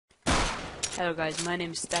Hello guys, my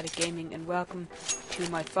name is Static Gaming and welcome to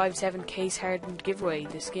my 5.7 case hardened giveaway.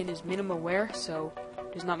 The skin is minimal wear, so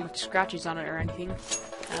there's not much scratches on it or anything,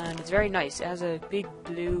 and it's very nice. It has a big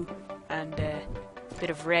blue and a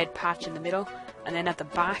bit of red patch in the middle, and then at the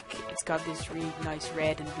back it's got this really nice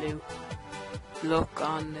red and blue look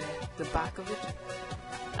on the back of it,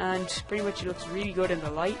 and pretty much it looks really good in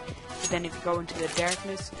the light, but then if you go into the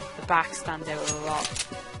darkness, the back stands out a lot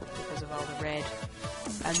because of all the red.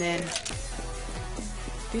 And then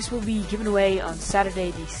this will be given away on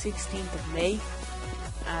Saturday the 16th of May,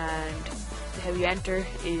 and how you enter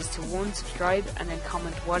is to subscribe and then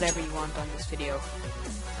comment whatever you want on this video.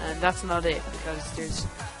 And that's not it, because there's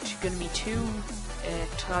going to be two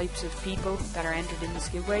types of people that are entered in this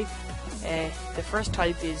giveaway. The first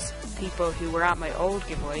type is people who were at my old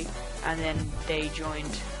giveaway and then they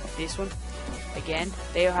joined this one again.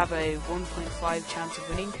 They'll have a 1.5 chance of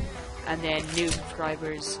winning, and then new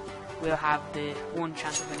subscribers will have the 1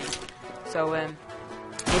 chance of winning. So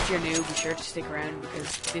if you're new, be sure to stick around,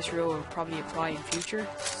 because this rule will probably apply in future,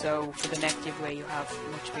 so for the next giveaway you'll have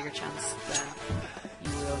a much bigger chance than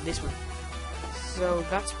you will in this one. So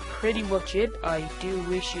that's pretty much it. I do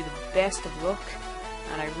wish you the best of luck,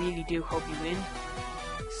 and I really do hope you win.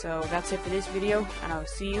 So that's it for this video, and I'll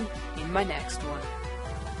see you in my next one.